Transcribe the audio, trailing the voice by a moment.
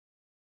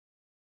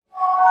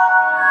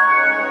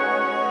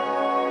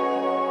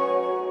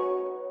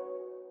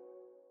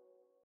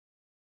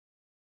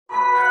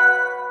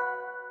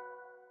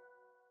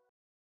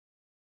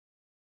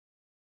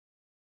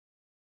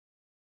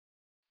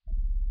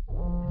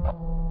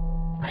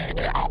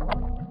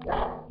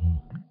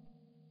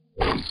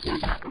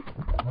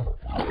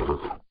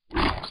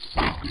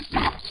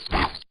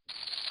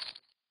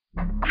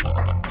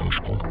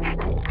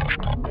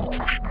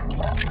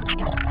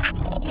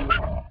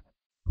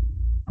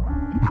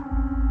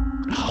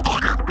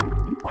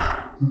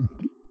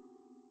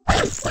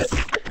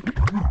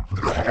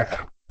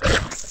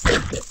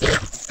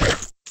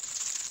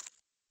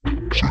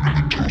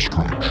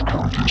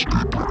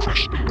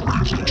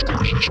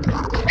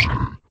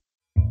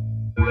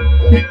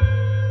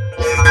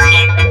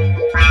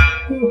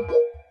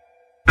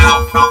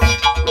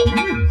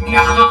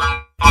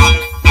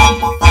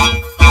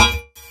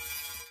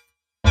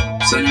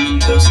Cinnamon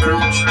Toast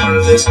Crunch, part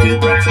of this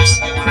good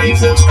breakfast. Crave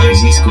those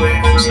crazy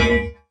squares.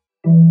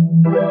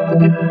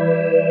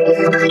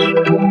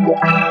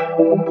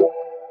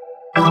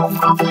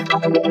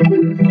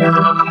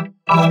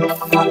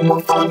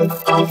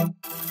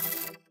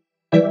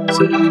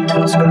 Cinnamon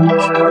Toast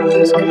Crunch, part of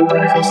this good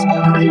breakfast.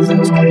 Crave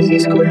those crazy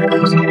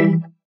squares.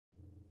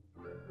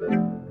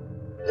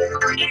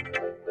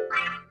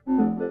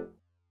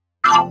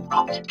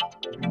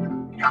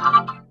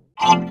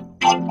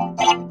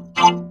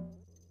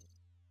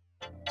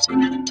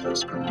 Cinnamon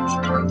Toast Crunch,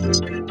 part of this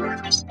good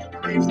breakfast.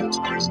 Crave those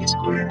crazy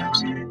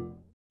squares.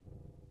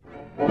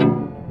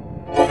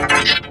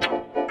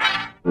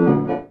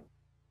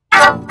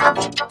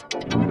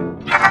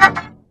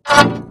 Cinnamon Toast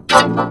Crunch,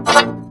 part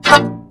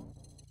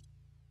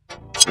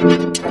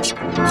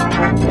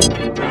of this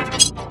good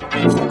breakfast.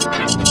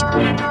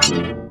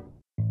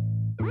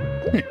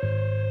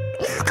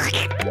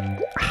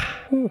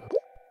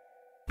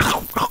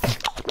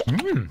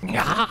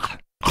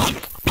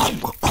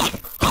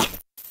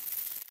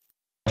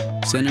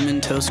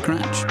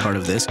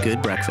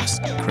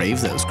 Crave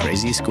those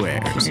crazy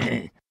squares.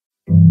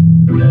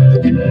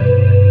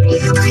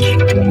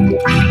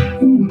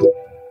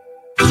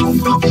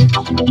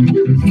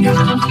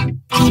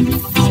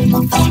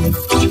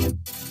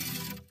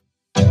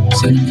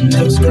 Cinnamon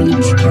Toast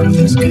Crunch, part of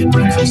this good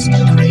breakfast.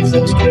 Crave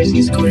those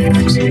crazy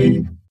squares.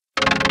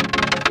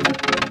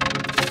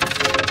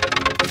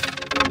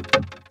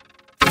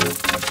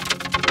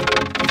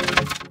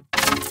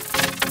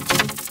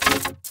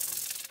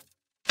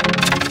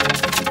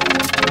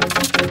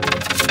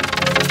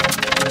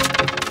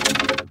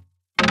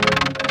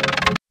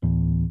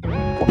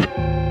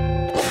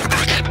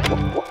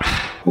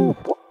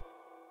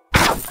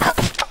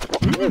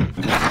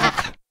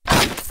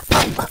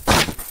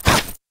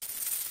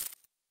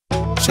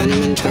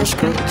 Cinnamon Toast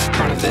Crunch,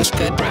 part of this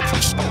good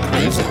breakfast.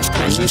 Crave those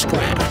crazy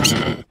squares.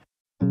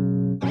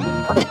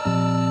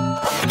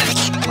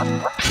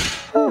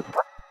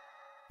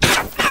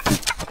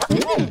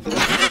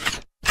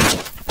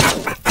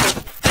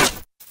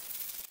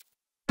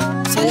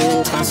 Cinnamon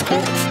Toast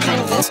Crunch, part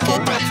of this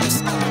good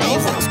breakfast.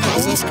 Crave those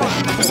crazy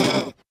squares.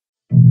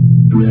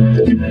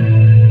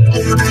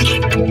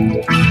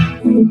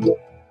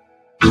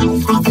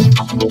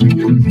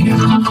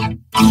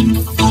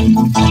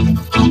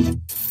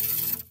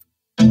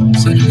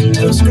 Cinnamon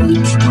Toast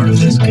Crunch, part of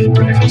this good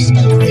breakfast.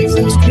 Crave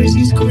those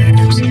crazy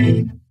squares.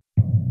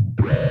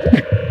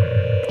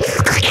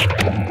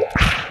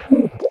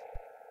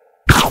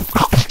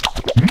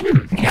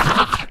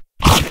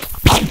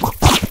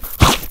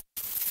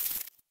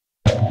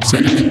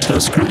 Cinnamon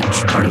Toast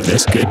Crunch, part of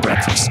this good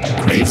breakfast.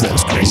 Crave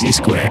those crazy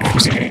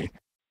squares.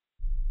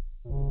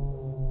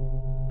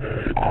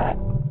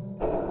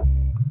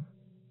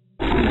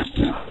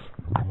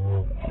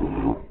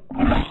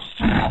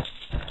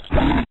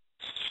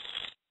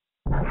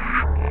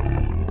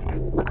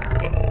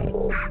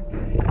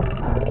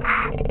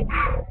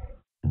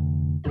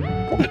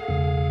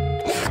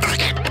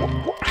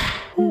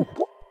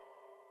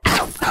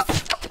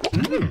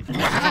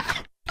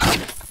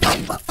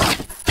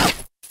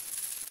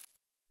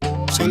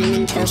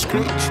 Cinnamon Toast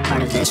Crunch,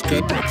 part of this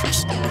good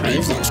breakfast.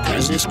 Crave those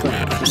crazy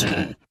squares.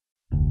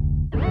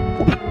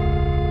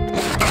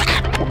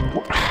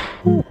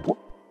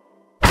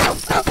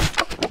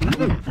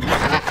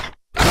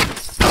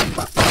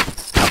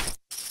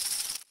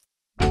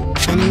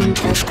 Cinnamon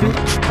Toast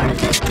Crunch, part of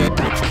this good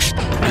breakfast.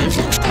 Crave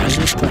those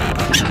crazy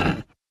squares.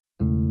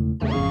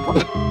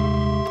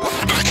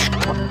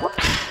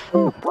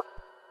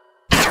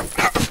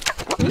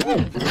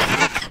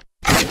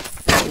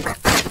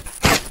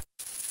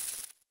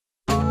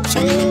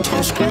 Cinnamon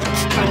Toast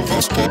Crunch, part of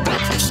this good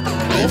breakfast.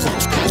 Crave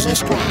those crazy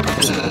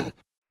squares. Cinnamon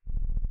Toast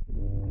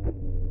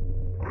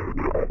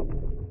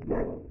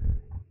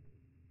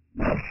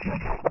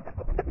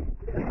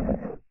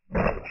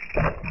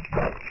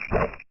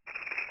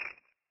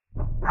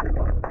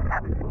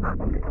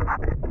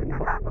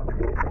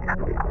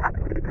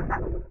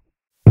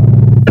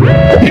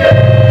part of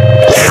this good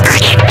breakfast.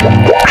 Crave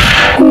those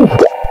crazy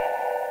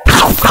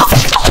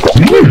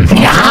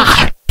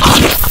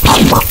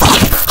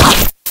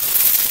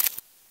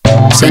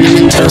squares.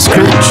 Cinnamon Toast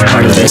Crunch,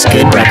 part of this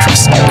good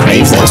breakfast.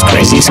 Crave those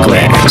crazy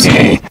squares.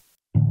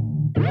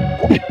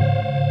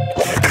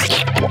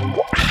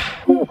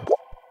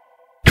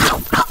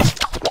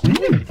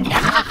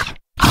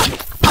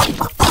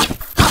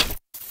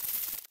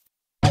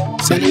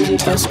 Cinnamon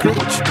Toast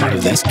Crunch, part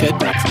of this good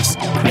breakfast.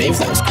 Crave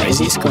those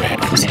crazy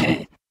squares.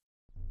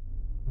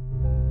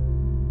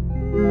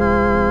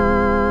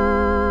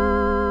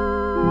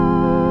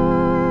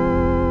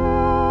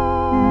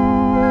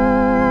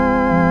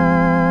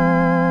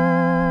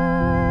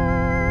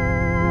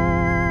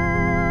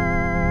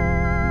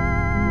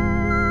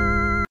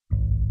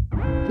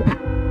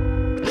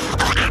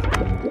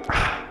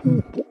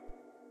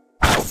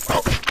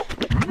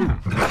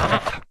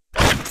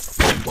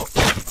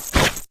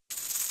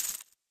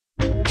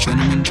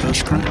 Cinnamon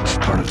Toast Crunch,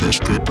 part of this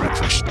good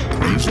breakfast.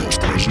 Crave those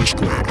crazy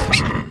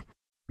squares.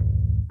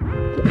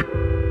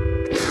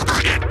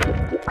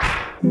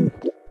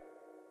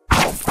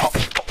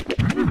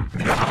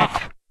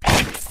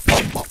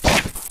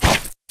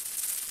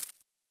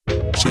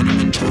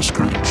 Cinnamon Toast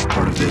Crunch,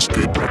 part of this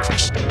good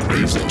breakfast.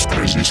 Crave those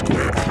crazy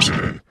squares.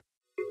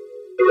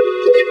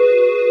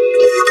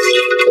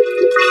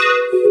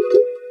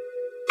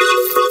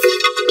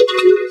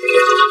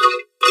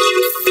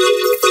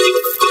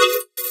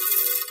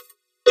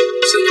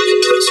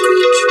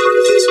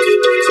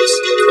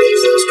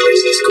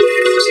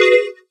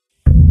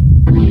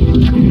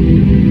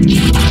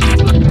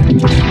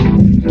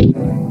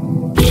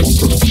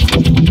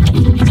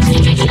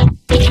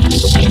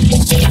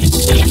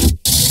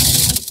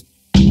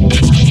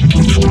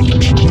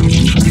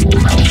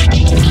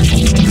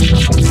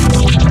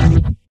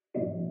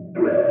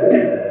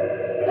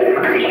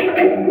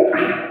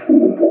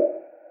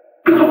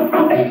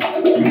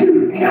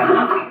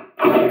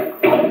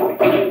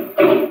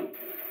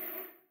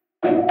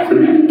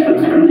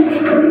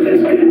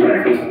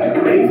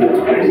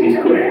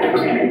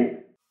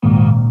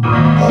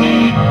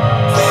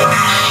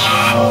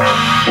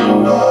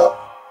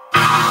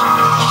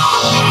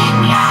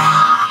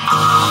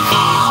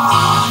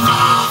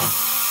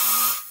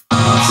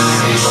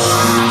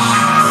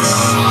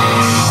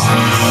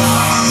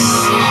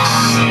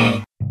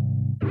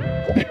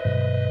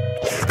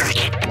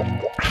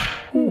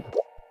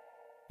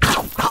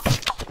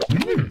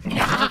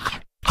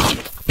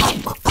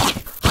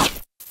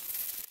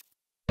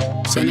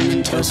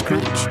 Cinnamon Toast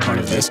Crunch, part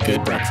of this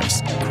good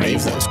breakfast.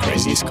 Crave those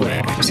crazy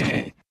squares.